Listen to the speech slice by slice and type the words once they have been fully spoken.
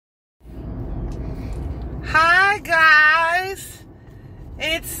Hi guys,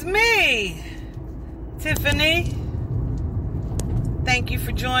 it's me, Tiffany. Thank you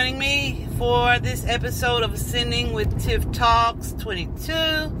for joining me for this episode of Ascending with Tiff Talks 22.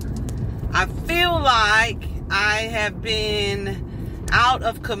 I feel like I have been out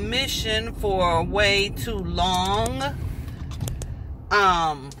of commission for way too long.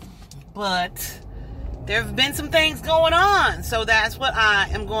 But there have been some things going on, so that's what I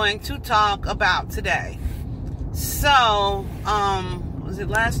am going to talk about today. So, was it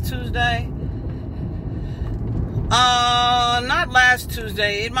last Tuesday? Not last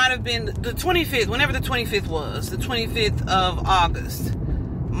Tuesday. It might have been the 25th, whenever the 25th was, the 25th of August.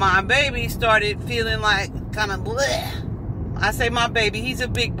 My baby started feeling like kind of bleh. I say my baby, he's a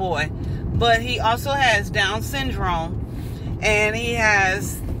big boy, but he also has Down syndrome, and he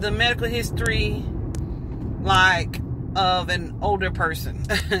has the medical history like of an older person.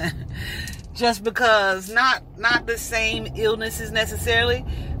 Just because not the same illnesses necessarily,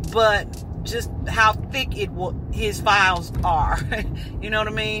 but just how thick his files are. You know what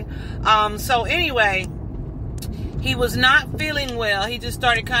I mean? So anyway, he was not feeling well. He just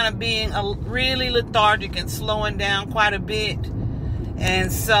started kind of being really lethargic and slowing down quite a bit.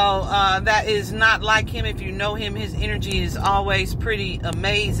 And so that is not like him. If you know him, his energy is always pretty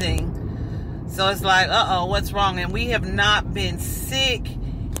amazing. So it's like, what's wrong? And we have not been sick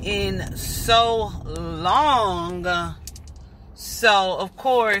in so long. So, of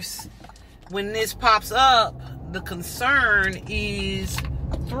course, when this pops up, the concern is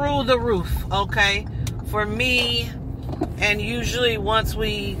through the roof, okay? For me, and usually once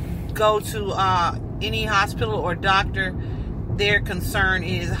we go to any hospital or doctor, their concern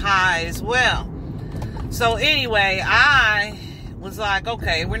is high as well. So anyway, I was like,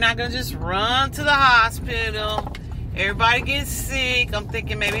 okay, we're not gonna just run to the hospital. Everybody gets sick. I'm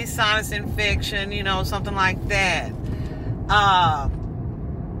thinking maybe sinus infection, something like that.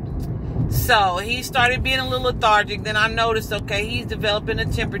 So he started being a little lethargic. Then I noticed, okay, he's developing a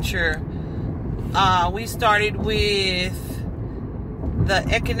temperature. We started with the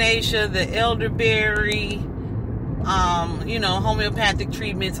echinacea, the elderberry, homeopathic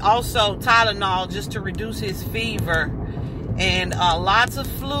treatments. Also Tylenol just to reduce his fever. And lots of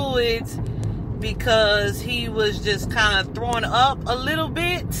fluids because he was just kind of throwing up a little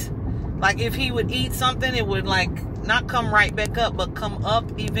bit. Like if he would eat something, it would like not come right back up, but come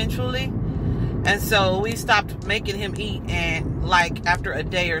up eventually. And so we stopped making him eat, and like after a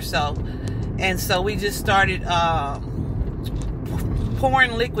day or so. And so we just started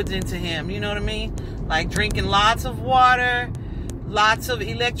pouring liquids into him, you know what I mean? Like drinking lots of water, lots of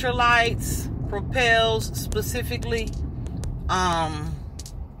electrolytes, Propels specifically.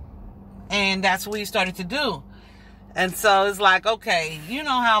 And that's what we started to do. And so it's like, okay, you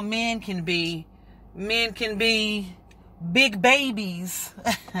know how men can be big babies.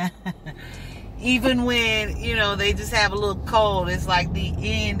 Even when, they just have a little cold, it's like the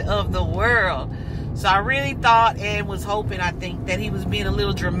end of the world. So I really thought and was hoping, I think, that he was being a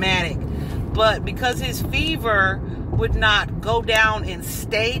little dramatic. But because his fever would not go down and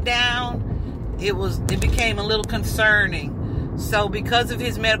stay down, it became a little concerning. So because of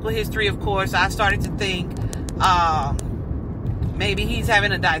his medical history, of course, I started to think maybe he's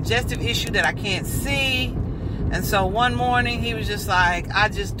having a digestive issue that I can't see. And so one morning he was just like, I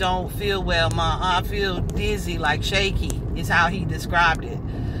just don't feel well, Ma. I feel dizzy, like shaky, is how he described it.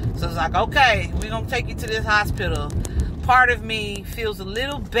 So it's like, okay, we're going to take you to this hospital. Part of me feels a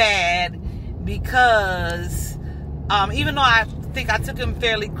little bad because even though I think I took him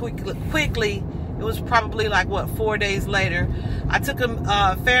fairly quickly, it was probably like 4 days later. I took him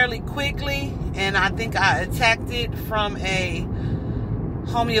fairly quickly, and I think I attacked it from a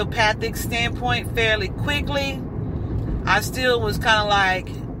homeopathic standpoint fairly quickly. I still was kind of like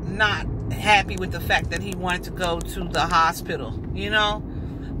not happy with the fact that he wanted to go to the hospital,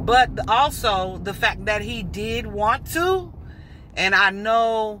 But also the fact that he did want to, and I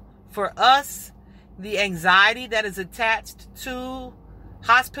know for us, the anxiety that is attached to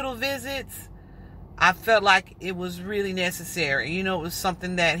hospital visits, I felt like it was really necessary. It was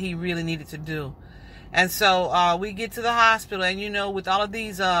something that he really needed to do. And so we get to the hospital, and with all of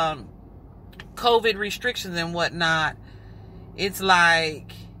these COVID restrictions and whatnot, it's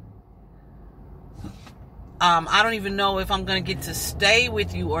like I don't even know if I'm going to get to stay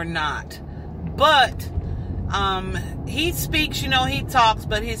with you or not. But he speaks, he talks,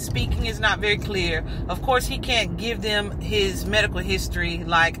 but his speaking is not very clear. Of course, he can't give them his medical history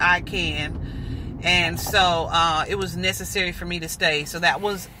like I can. And so it was necessary for me to stay. So that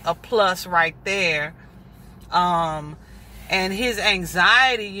was a plus right there. And his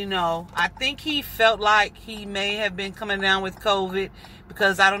anxiety, you know, I think he felt like he may have been coming down with COVID,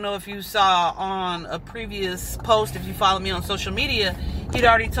 because I don't know if you saw on a previous post, if you follow me on social media, he'd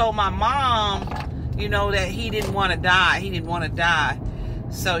already told my mom, you know, that he didn't want to die. He didn't want to die.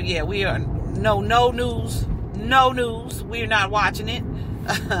 So yeah, we are no news. We're not watching it.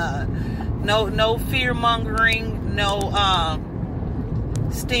 No fear mongering, no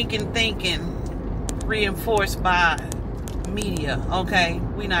stinking thinking reinforced by media. Okay,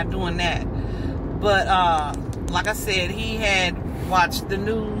 we're not doing that. But like I said, he had watched the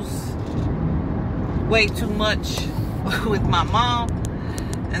news way too much with my mom,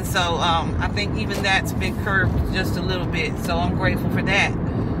 and so I think even that's been curbed just a little bit, so I'm grateful for that.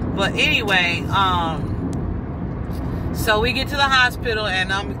 But anyway, so we get to the hospital,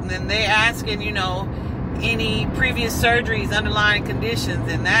 and then they're asking, you know, any previous surgeries, underlying conditions,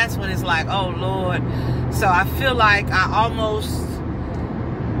 and that's when it's like, oh Lord. So I feel like I don't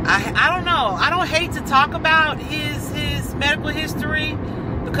know, I don't hate to talk about his medical history,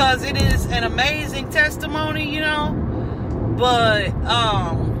 because it is an amazing testimony, you know, but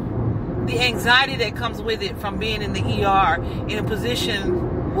the anxiety that comes with it from being in the ER in a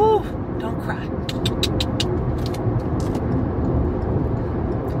position, whoo, don't cry,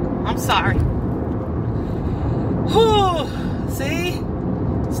 I'm sorry. Whew, see?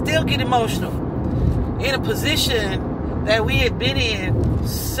 Still get emotional. In a position that we had been in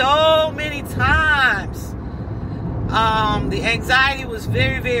so many times. The anxiety was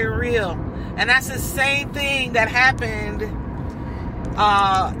very, very real. And that's the same thing that happened in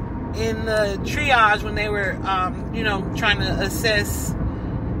the triage when they were, you know, trying to assess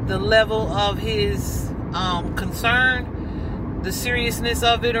the level of his concern, the seriousness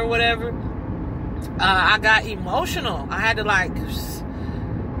of it or whatever. I got emotional. I had to like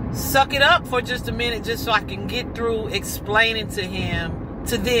suck it up for just a minute, just so I can get through explaining to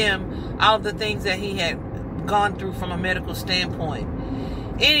them all of the things that he had gone through from a medical standpoint.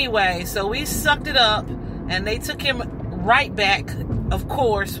 Anyway, so we sucked it up, and they took him right back, of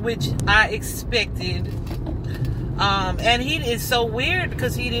course, which I expected. And he is so weird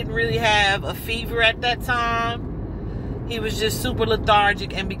because he didn't really have a fever at that time. He was just super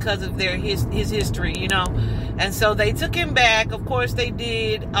lethargic, and because of his history, you know. And so they took him back. Of course, they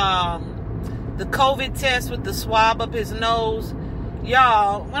did the COVID test with the swab up his nose.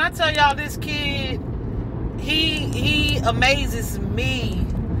 Y'all, when I tell y'all, this kid, he amazes me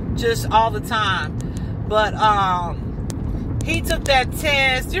just all the time. But he took that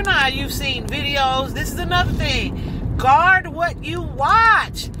test. You know how you've seen videos. This is another thing. Guard what you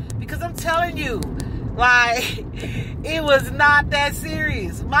watch, because I'm telling you, like, it was not that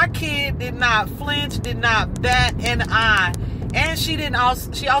serious. My kid did not flinch, did not bat an eye. And she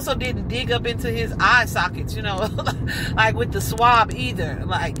also didn't dig up into his eye sockets, you know, like with the swab either.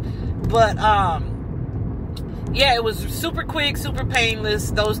 Like, but yeah, it was super quick, super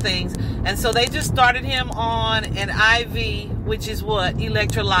painless, those things. And so they just started him on an IV, which is what?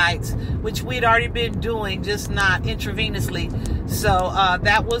 Electrolytes, which we'd already been doing, just not intravenously. So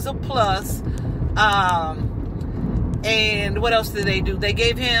that was a plus. And what else did they do? They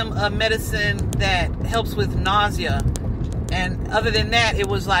gave him a medicine that helps with nausea. And other than that, it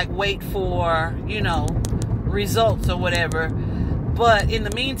was like wait for, you know, results or whatever. But in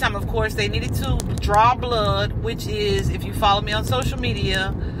the meantime, of course, they needed to draw blood, which is, if you follow me on social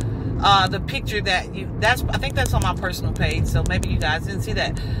media, the picture that I think that's on my personal page, so maybe you guys didn't see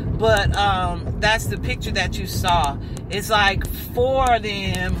that. But that's the picture that you saw. It's like 4 of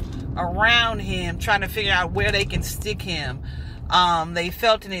them around him trying to figure out where they can stick him. They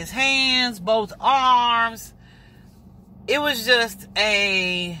felt in his hands, both arms. It was just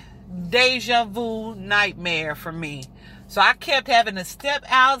a deja vu nightmare for me. So I kept having to step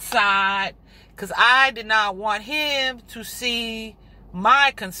outside because I did not want him to see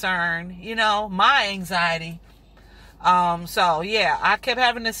my concern, you know, my anxiety. So yeah, I kept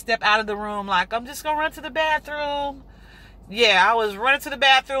having to step out of the room like, I'm just gonna run to the bathroom. Yeah, I was running to the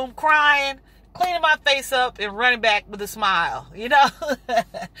bathroom, crying, cleaning my face up, and running back with a smile. You know,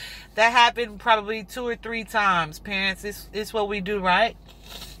 that happened probably 2 or 3 times. Parents, it's what we do, right?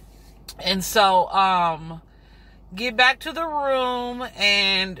 And so, get back to the room,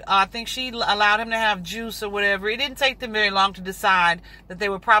 and I think she allowed him to have juice or whatever. It didn't take them very long to decide that they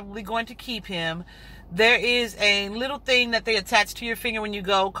were probably going to keep him. There is a little thing that they attach to your finger when you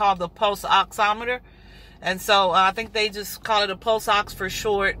go called the pulse oximeter. And so I think they just call it a pulse ox for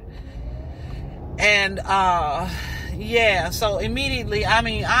short. And yeah, so immediately, I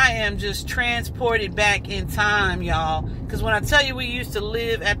mean, I am just transported back in time, y'all. Because when I tell you we used to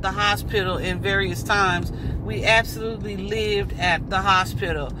live at the hospital in various times, we absolutely lived at the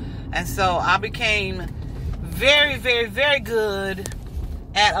hospital. And so I became very, very, very good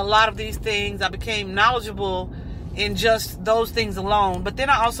at a lot of these things. I became knowledgeable in just those things alone. But then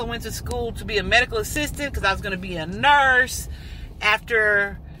I also went to school to be a medical assistant because I was going to be a nurse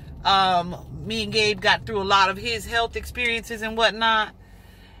after me and Gabe got through a lot of his health experiences and whatnot.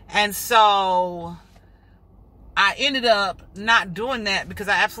 And so I ended up not doing that because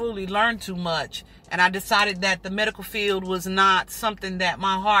I absolutely learned too much. And I decided that the medical field was not something that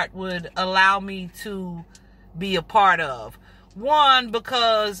my heart would allow me to be a part of. One,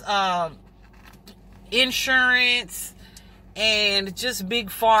 because insurance and just big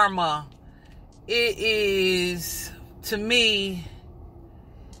pharma, it is, to me,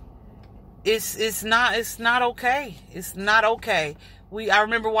 it's not okay. It's not okay. I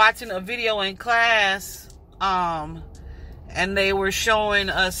remember watching a video in class, and they were showing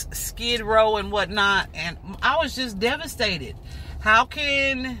us Skid Row and whatnot, and I was just devastated. How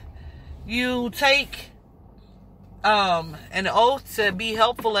can you take an oath to be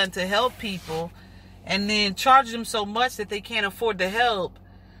helpful and to help people, and then charge them so much that they can't afford the help?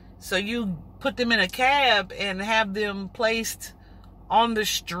 So you put them in a cab and have them placed on the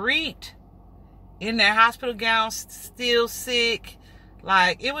street in their hospital gowns, still sick.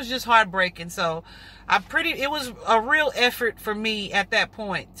 Like, it was just heartbreaking. So it was a real effort for me at that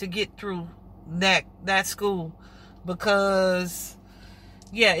point to get through that school, because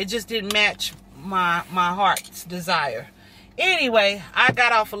it just didn't match my heart's desire. Anyway, I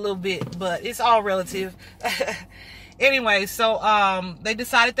got off a little bit, but it's all relative. Anyway, so they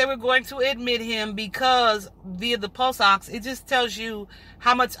decided they were going to admit him because via the pulse ox, it just tells you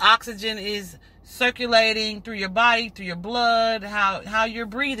how much oxygen is circulating through your body, through your blood, how you're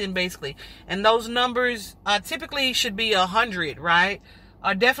breathing, basically. And those numbers typically should be 100, right?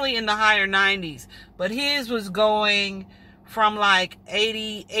 Are definitely in the higher 90s. But his was going from like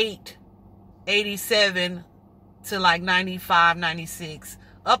 88, 87 to like 95, 96,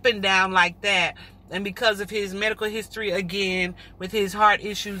 up and down like that. And because of his medical history, again, with his heart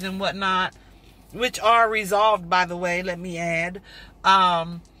issues and whatnot, which are resolved, by the way, let me add,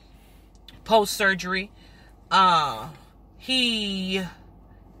 post-surgery, he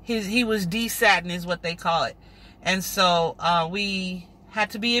was desatting is what they call it. And so we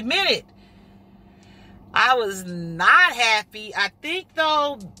had to be admitted. I was not happy. I think,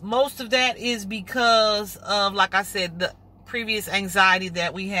 though, most of that is because of, like I said, the previous anxiety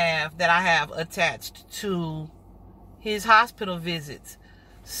that I have attached to his hospital visits.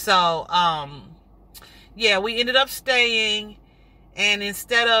 So, we ended up staying, and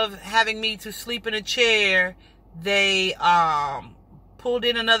instead of having me to sleep in a chair, they pulled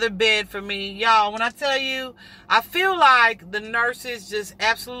in another bed for me. Y'all, when I tell you, I feel like the nurses just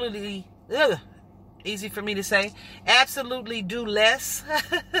absolutely, easy for me to say, absolutely do less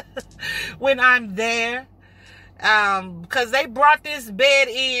when I'm there. Because they brought this bed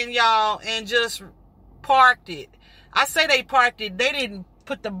in, y'all, and just parked it. I say they parked it. They didn't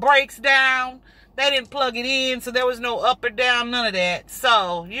put the brakes down. They didn't plug it in, so there was no up or down, none of that.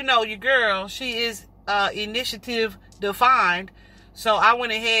 So, your girl, she is initiative defined. So I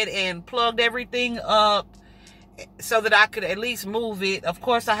went ahead and plugged everything up so that I could at least move it. Of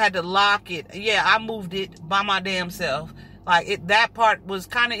course, I had to lock it. Yeah, I moved it by my damn self. That part was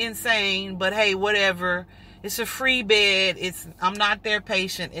kind of insane, but hey, whatever. It's a free bed. I'm not their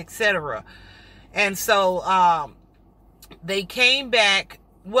patient, etc. And so they came back.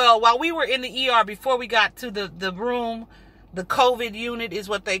 Well, while we were in the ER, before we got to the room, the COVID unit is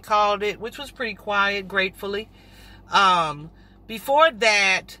what they called it, which was pretty quiet, gratefully. Before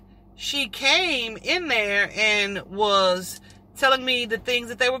that, she came in there and was telling me the things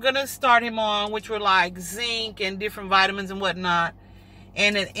that they were going to start him on, which were like zinc and different vitamins and whatnot,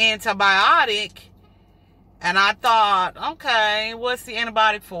 and an antibiotic. And I thought, okay, what's the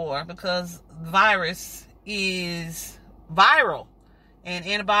antibiotic for? Because virus is viral, and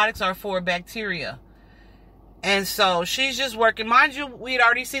antibiotics are for bacteria. And so she's just working. Mind you, we had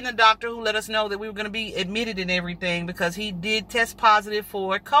already seen the doctor who let us know that we were going to be admitted and everything because he did test positive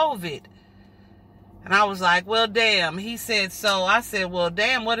for COVID. And I was like, well, damn. He said, so I said, well,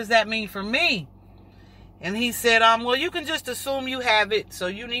 damn, what does that mean for me? And he said, well, you can just assume you have it, so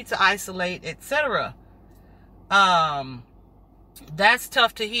you need to isolate, etc. That's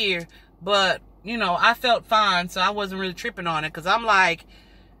tough to hear, but, I felt fine, so I wasn't really tripping on it, because I'm like,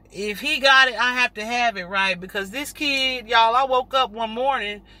 if he got it, I have to have it, right? Because this kid, y'all, I woke up one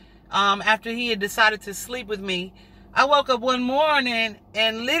morning, after he had decided to sleep with me. I woke up one morning,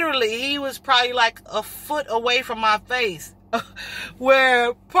 and literally, he was probably like a foot away from my face.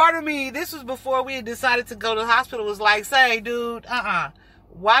 where part of me, this was before we had decided to go to the hospital, was like, say, dude,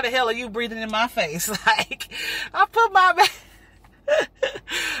 why the hell are you breathing in my face? Like, I put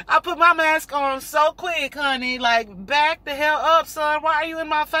my mask on so quick, honey. Like, back the hell up, son. Why are you in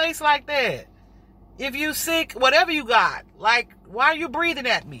my face like that? If you sick, whatever you got, like, why are you breathing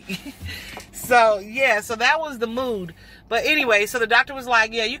at me? So, yeah, so that was the mood. But anyway, so the doctor was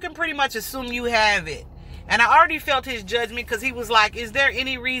like, yeah, you can pretty much assume you have it. And I already felt his judgment, because he was like, is there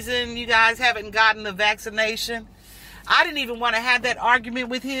any reason you guys haven't gotten the vaccination? I didn't even want to have that argument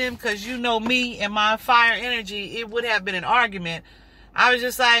with him, because you know me and my fire energy, it would have been an argument. I was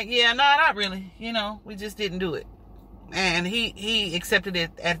just like, yeah, no, not really. You know, we just didn't do it. And he accepted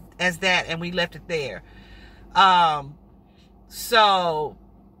it as that, and we left it there. So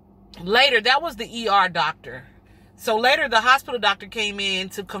later, that was the ER doctor. So later, the hospital doctor came in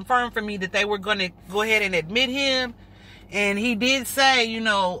to confirm for me that they were going to go ahead and admit him. And he did say, you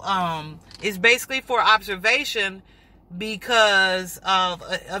know, it's basically for observation because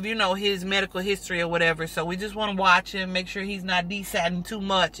of you know, his medical history or whatever. So we just want to watch him, make sure he's not desatting too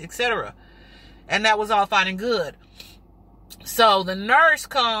much, etc. And that was all fine and good. So the nurse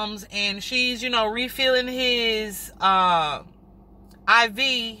comes and she's, you know, refilling his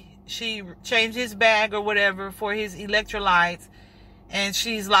IV. She changed his bag or whatever for his electrolytes. And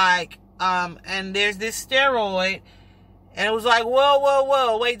she's like, and there's this steroid. And it was like,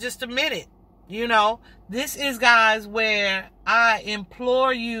 whoa, wait just a minute. You know, this is, guys, where I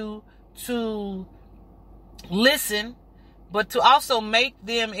implore you to listen, but to also make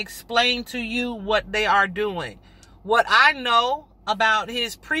them explain to you what they are doing. What I know about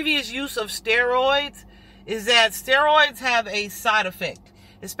his previous use of steroids is that steroids have a side effect,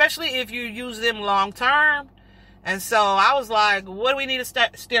 especially if you use them long term. And so I was like, what do we need a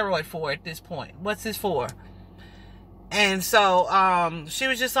steroid for at this point? What's this for? And so she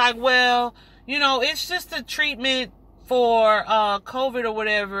was just like, well, you know, it's just a treatment for COVID or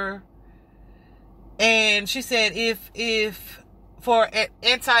whatever. And she said if for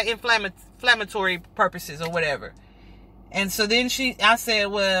anti-inflammatory purposes or whatever. And so then I said,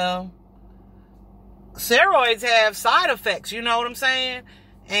 well, steroids have side effects, you know what I'm saying?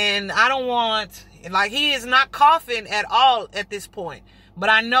 And I don't want, like, he is not coughing at all at this point. But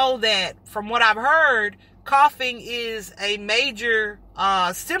I know that from what I've heard, coughing is a major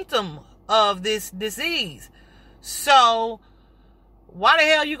symptom of this disease. So why the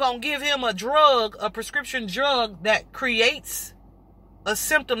hell you gonna give him a drug, a prescription drug that creates a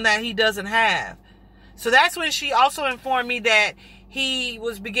symptom that he doesn't have? So that's when she also informed me that he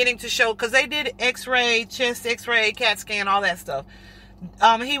was beginning to show, because they did x-ray, chest x-ray, CAT scan, all that stuff.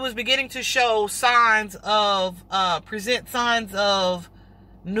 He was beginning to show present signs of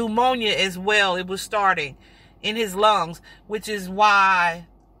pneumonia as well. It was starting in his lungs, which is why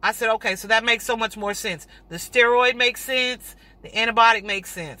I said, okay, so that makes so much more sense. The steroid makes sense. The antibiotic makes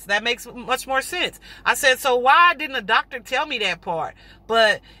sense. That makes much more sense. I said, so why didn't the doctor tell me that part?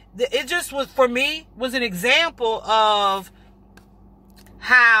 But it just was, for me, was an example of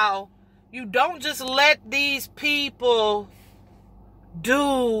how you don't just let these people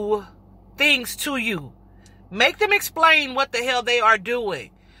do things to you. Make them explain what the hell they are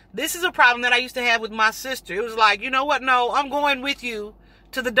doing. This is a problem that I used to have with my sister. It was like, you know what? No, I'm going with you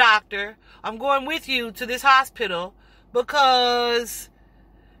to the doctor. I'm going with you to this hospital, because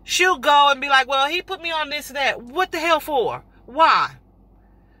she'll go and be like, well, he put me on this and that. What the hell for? Why?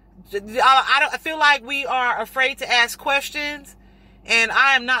 I feel like we are afraid to ask questions, and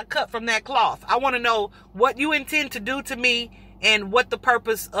I am not cut from that cloth. I want to know what you intend to do to me and what the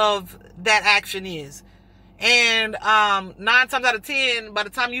purpose of that action is. And 9 times out of 10, by the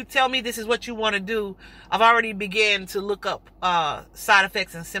time you tell me this is what you want to do, I've already began to look up side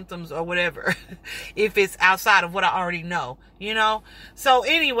effects and symptoms or whatever, if it's outside of what I already know, you know? So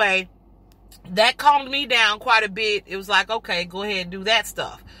anyway, that calmed me down quite a bit. It was like, okay, go ahead and do that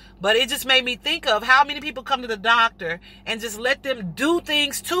stuff. But it just made me think of how many people come to the doctor and just let them do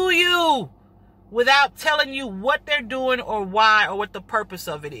things to you without telling you what they're doing or why or what the purpose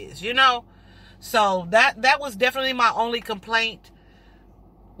of it is, you know? So that was definitely my only complaint.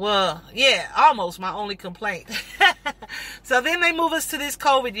 Well, yeah, almost my only complaint. So then they move us to this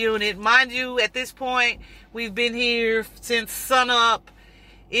COVID unit. Mind you, at this point, we've been here since sunup.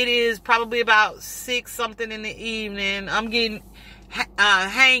 It is probably about 6 something in the evening. I'm getting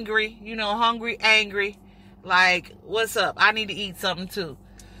hangry, you know, hungry, angry. Like, what's up? I need to eat something too.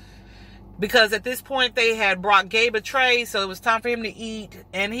 Because at this point, they had brought Gabe a tray, so it was time for him to eat.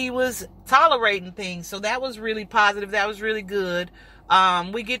 And he was tolerating things. So that was really positive. That was really good.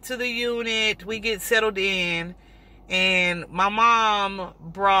 We get to the unit. We get settled in. And my mom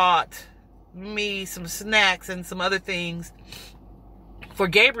brought me some snacks and some other things for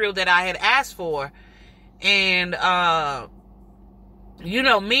Gabriel that I had asked for. And, you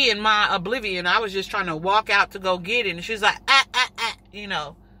know, me and my oblivion, I was just trying to walk out to go get it. And she's like, you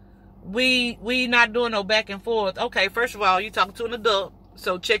know, we not doing no back and forth. Okay, first of all, you talking to an adult,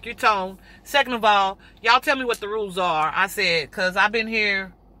 so check your tone. Second of all, y'all tell me what the rules are. I said, because I've been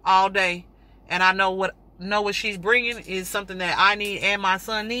here all day, and I know what she's bringing is something that I need and my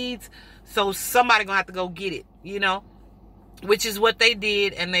son needs. So somebody gonna have to go get it, you know, which is what they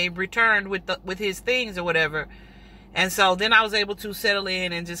did, and they returned with his things or whatever. And so then I was able to settle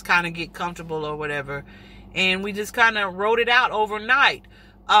in and just kind of get comfortable or whatever, and we just kind of wrote it out overnight.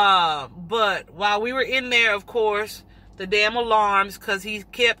 But while we were in there, of course, the damn alarms, because he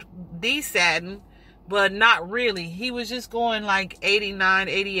kept desatting, but not really. He was just going like 89,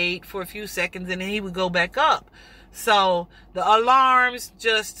 88 for a few seconds, and then he would go back up. So the alarms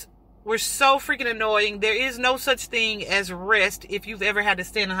just were so freaking annoying. There is no such thing as rest. If you've ever had to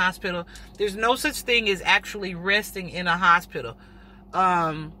stay in a hospital, there's no such thing as actually resting in a hospital,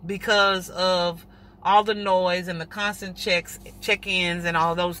 because of all the noise and the constant check-ins and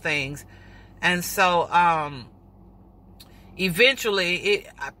all those things. And so eventually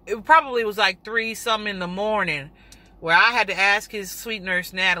it probably was like 3-something in the morning where I had to ask his sweet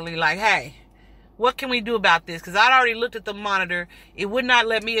nurse Natalie, like, hey, what can we do about this? Because I'd already looked at the monitor. It would not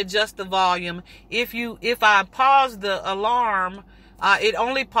let me adjust the volume. If I paused the alarm, it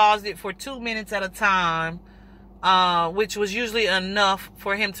only paused it for 2 minutes at a time, which was usually enough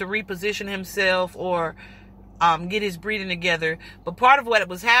for him to reposition himself or get his breathing together. But part of what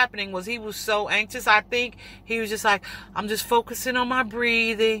was happening was he was so anxious. I think he was just like, I'm just focusing on my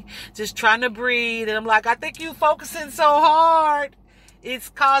breathing, just trying to breathe. And I'm like, I think you focusing so hard, it's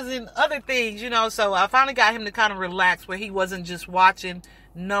causing other things, you know. So I finally got him to kind of relax, where he wasn't just watching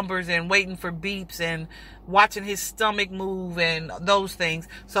numbers and waiting for beeps and watching his stomach move and those things.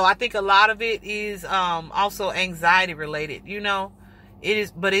 So I think a lot of it is also anxiety related, you know. It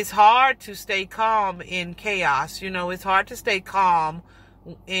is, but it's hard to stay calm in chaos, you know. It's hard to stay calm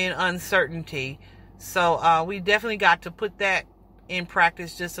in uncertainty. So we definitely got to put that in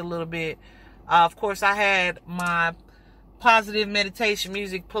practice just a little bit. Of course, I had my positive meditation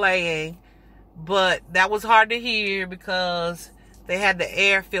music playing, but that was hard to hear because they had the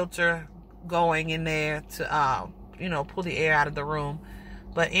air filter going in there to you know, pull the air out of the room.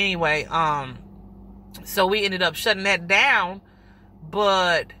 But anyway, so we ended up shutting that down.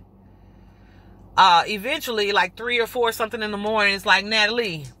 But eventually, like 3 or 4 something in the morning, it's like,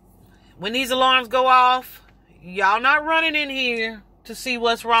 Natalie, when these alarms go off, y'all not running in here to see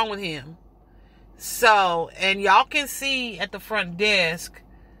what's wrong with him. So, and y'all can see at the front desk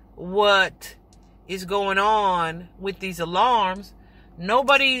what is going on with these alarms.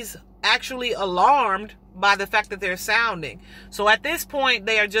 Nobody's actually alarmed by the fact that they're sounding. So at this point,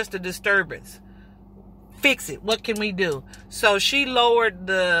 they are just a disturbance. Fix it. What can we do? So she lowered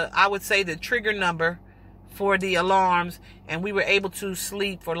I would say the trigger number for the alarms, and we were able to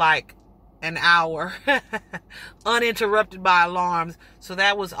sleep for like an hour uninterrupted by alarms. So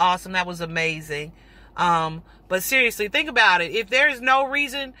that was awesome. That was amazing. But seriously, think about it. If there's no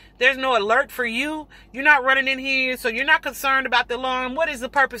reason, there's no alert for you, you're not running in here, so you're not concerned about the alarm. What is the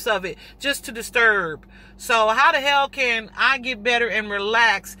purpose of it? Just to disturb. So how the hell can I get better and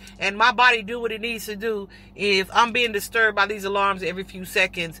relax and my body do what it needs to do if I'm being disturbed by these alarms every few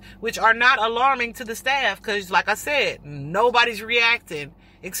seconds, which are not alarming to the staff? Because like I said, nobody's reacting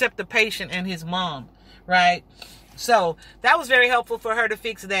except the patient and his mom, right? So that was very helpful for her to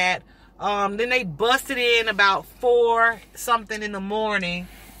fix that. Then they busted in about 4 something in the morning.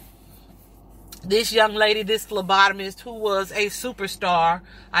 This young lady, this phlebotomist, who was a superstar.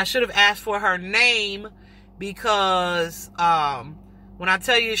 I should have asked for her name, because when I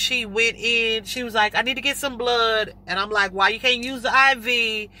tell you she went in, she was like, I need to get some blood. And I'm like, why you can't use the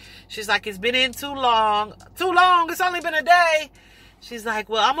IV? She's like, it's been in too long. Too long? It's only been a day. She's like,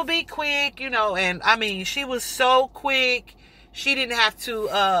 well, I'm going to be quick, you know. And I mean, she was so quick. She didn't have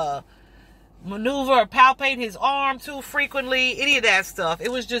to maneuver or palpate his arm too frequently, any of that stuff.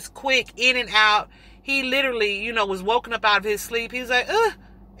 It was just quick, in and out. He literally, you know, was woken up out of his sleep. He was like, ugh,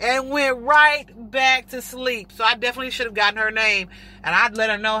 and went right back to sleep. So I definitely should have gotten her name, and I'd let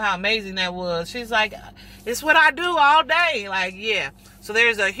her know how amazing that was. She's like, it's what I do all day. Like, yeah. So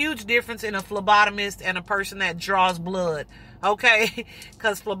there's a huge difference in a phlebotomist and a person that draws blood. Okay,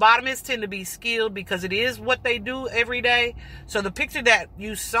 because phlebotomists tend to be skilled because it is what they do every day. So the picture that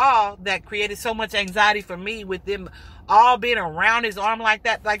you saw that created so much anxiety for me, with them all being around his arm like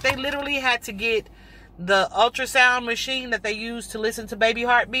that, like they literally had to get the ultrasound machine that they use to listen to baby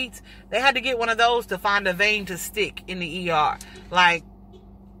heartbeats, they had to get one of those to find a vein to stick in the ER. Like,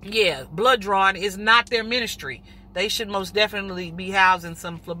 yeah, blood drawing is not their ministry. They should most definitely be housing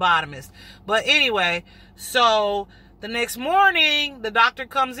some phlebotomists. But anyway, so the next morning, the doctor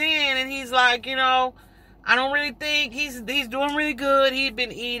comes in and he's like, I don't really think he's doing really good. He'd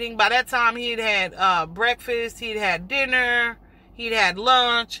been eating. By that time, he'd had breakfast. He'd had dinner. He'd had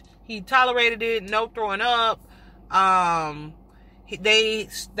lunch. He tolerated it. No throwing up. They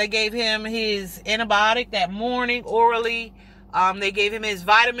gave him his antibiotic that morning orally. They gave him his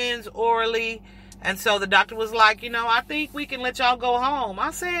vitamins orally. And so the doctor was like, I think we can let y'all go home. I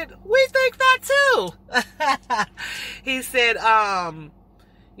said, we think that too. He said,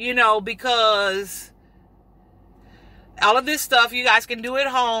 because all of this stuff you guys can do at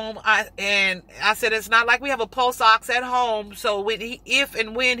home. I said, it's not like we have a pulse ox at home. So if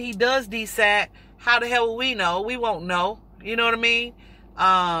and when he does desat, how the hell will we know? We won't know. You know what I mean?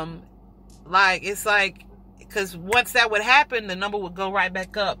 Because once that would happen, the number would go right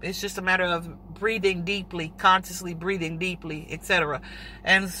back up. It's just a matter of breathing deeply, consciously breathing deeply, etc.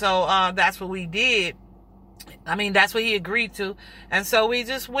 And so that's what we did. I mean, that's what he agreed to. And so we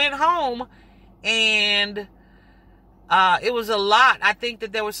just went home, and it was a lot. I think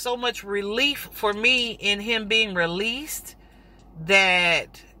that there was so much relief for me in him being released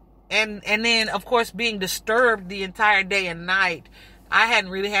that, and then of course being disturbed the entire day and night. I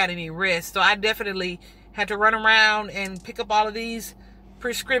hadn't really had any rest. So I definitely had to run around and pick up all of these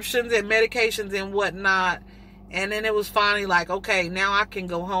prescriptions and medications and whatnot. And then it was finally like, okay, now I can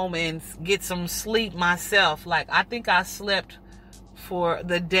go home and get some sleep myself. Like, I think I slept for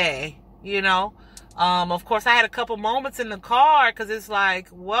the day, Of course, I had a couple moments in the car because it's like,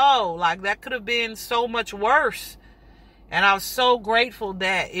 whoa, like that could have been so much worse. And I was so grateful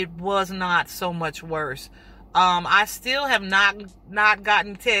that it was not so much worse. I still have not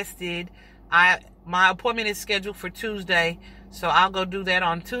gotten tested. My appointment is scheduled for Tuesday, so I'll go do that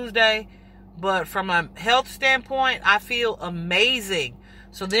on Tuesday. But from a health standpoint, I feel amazing.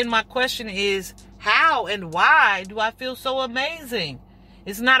 So then my question is, how and why do I feel so amazing?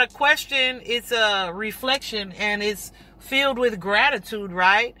 It's not a question, it's a reflection, and it's filled with gratitude,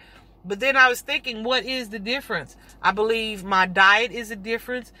 right? But then I was thinking, what is the difference? I believe my diet is a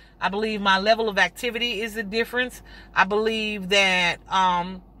difference. I believe my level of activity is a difference. I believe that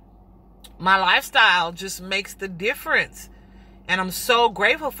my lifestyle just makes the difference. And I'm so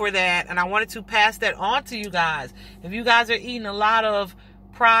grateful for that. And I wanted to pass that on to you guys. If you guys are eating a lot of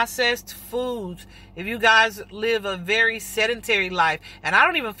processed foods, if you guys live a very sedentary life, and I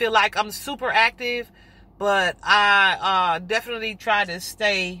don't even feel like I'm super active, but I definitely try to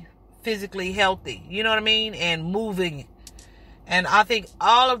stay physically healthy, you know what I mean, and moving. And I think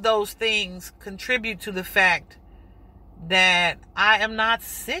all of those things contribute to the fact that I am not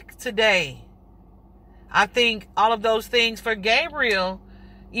sick today. I think all of those things for Gabriel,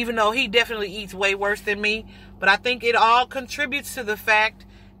 even though he definitely eats way worse than me, but I think it all contributes to the fact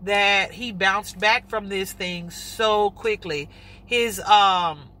that he bounced back from this thing so quickly. His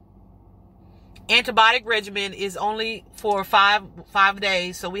antibiotic regimen is only for five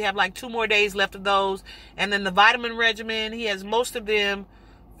days, so we have like 2 more days left of those. And then the vitamin regimen, he has most of them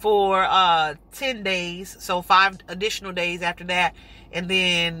for 10 days, so 5 additional days after that. And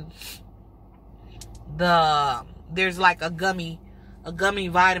then there's like a gummy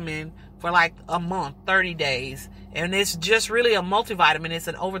vitamin for like a month, 30 days. And it's just really a multivitamin. It's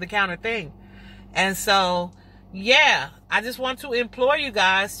an over-the-counter thing. And so, yeah, I just want to implore you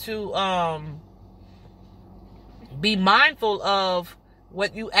guys to be mindful of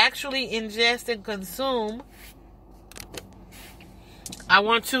what you actually ingest and consume. I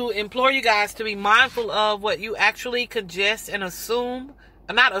want to implore you guys to be mindful of what you actually consume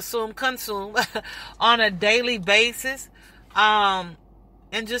on a daily basis. And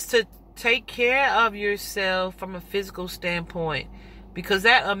just to take care of yourself from a physical standpoint. Because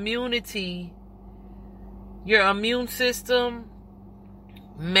that immunity, your immune system,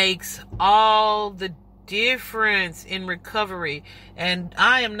 makes all the difference in recovery. And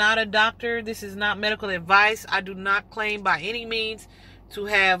I am not a doctor. This is not medical advice. I do not claim by any means to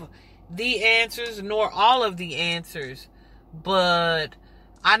have the answers nor all of the answers. But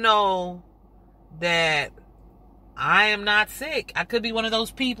I know that I am not sick. I could be one of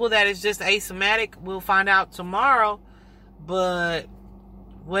those people that is just asymptomatic. We'll find out tomorrow. But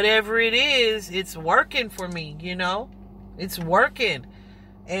whatever it is, it's working for me, It's working.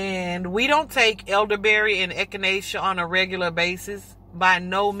 And we don't take elderberry and echinacea on a regular basis. By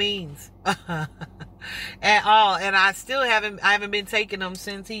no means. At all. And I haven't been taking them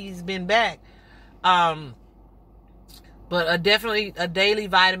since he's been back. But definitely a daily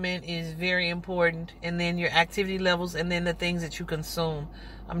vitamin is very important, and then your activity levels, and then the things that you consume.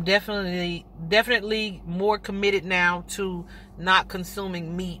 I'm definitely more committed now to not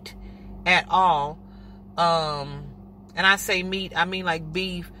consuming meat at all. And I say meat, I mean like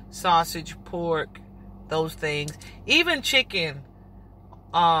beef, sausage, pork, those things. Even chicken.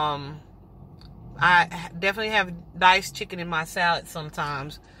 I definitely have diced chicken in my salad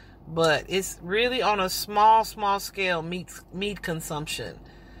sometimes. But it's really on a small scale meat consumption.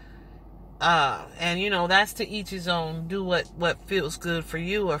 And that's to each his own. Do what feels good for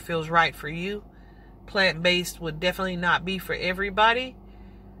you or feels right for you. Plant-based would definitely not be for everybody.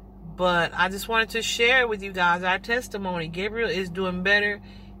 But I just wanted to share with you guys our testimony. Gabriel is doing better.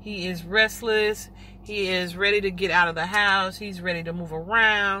 He is restless. He is ready to get out of the house. He's ready to move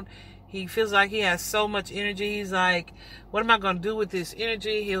around. He feels like he has so much energy. He's like, what am I going to do with this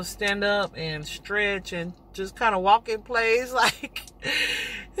energy? He'll stand up and stretch and just kind of walk in place. Like,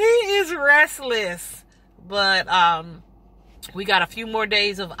 he is restless. But we got a few more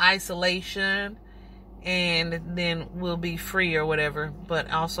days of isolation, and then we'll be free or whatever.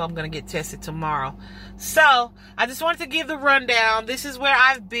 But also, I'm going to get tested tomorrow. So, I just wanted to give the rundown. This is where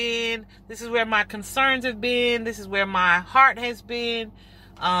I've been. This is where my concerns have been. This is where my heart has been.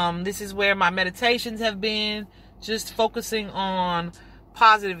 This is where my meditations have been, just focusing on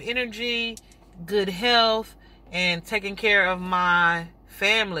positive energy, good health, and taking care of my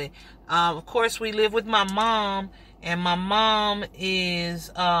family. Of course, we live with my mom, and my mom is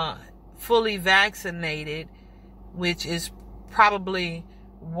fully vaccinated, which is probably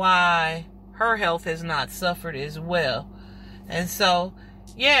why her health has not suffered as well. And so,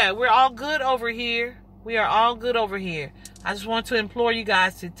 yeah, we're all good over here. We are all good over here. I just want to implore you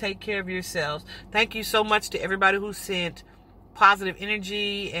guys to take care of yourselves. Thank you so much to everybody who sent positive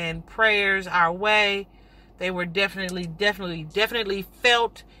energy and prayers our way. They were definitely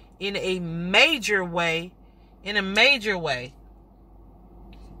felt in a major way. In a major way.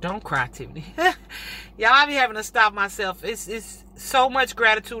 Don't cry, Tiffany. Y'all, I be having to stop myself. It's so much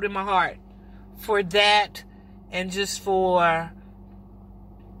gratitude in my heart for that, and just for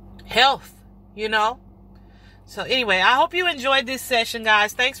health, So anyway, I hope you enjoyed this session,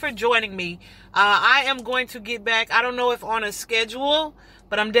 guys. Thanks for joining me. I am going to get back. I don't know if on a schedule,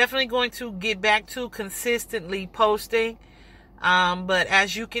 but I'm definitely going to get back to consistently posting. But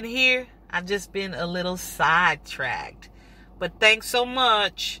as you can hear, I've just been a little sidetracked. But thanks so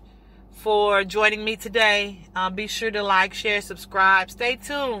much for joining me today. Be sure to like, share, subscribe. Stay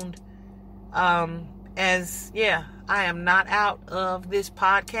tuned. I am not out of this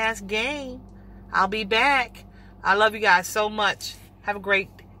podcast game. I'll be back. I love you guys so much. Have a great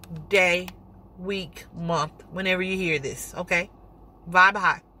day, week, month, whenever you hear this. Okay?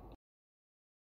 Bye-bye.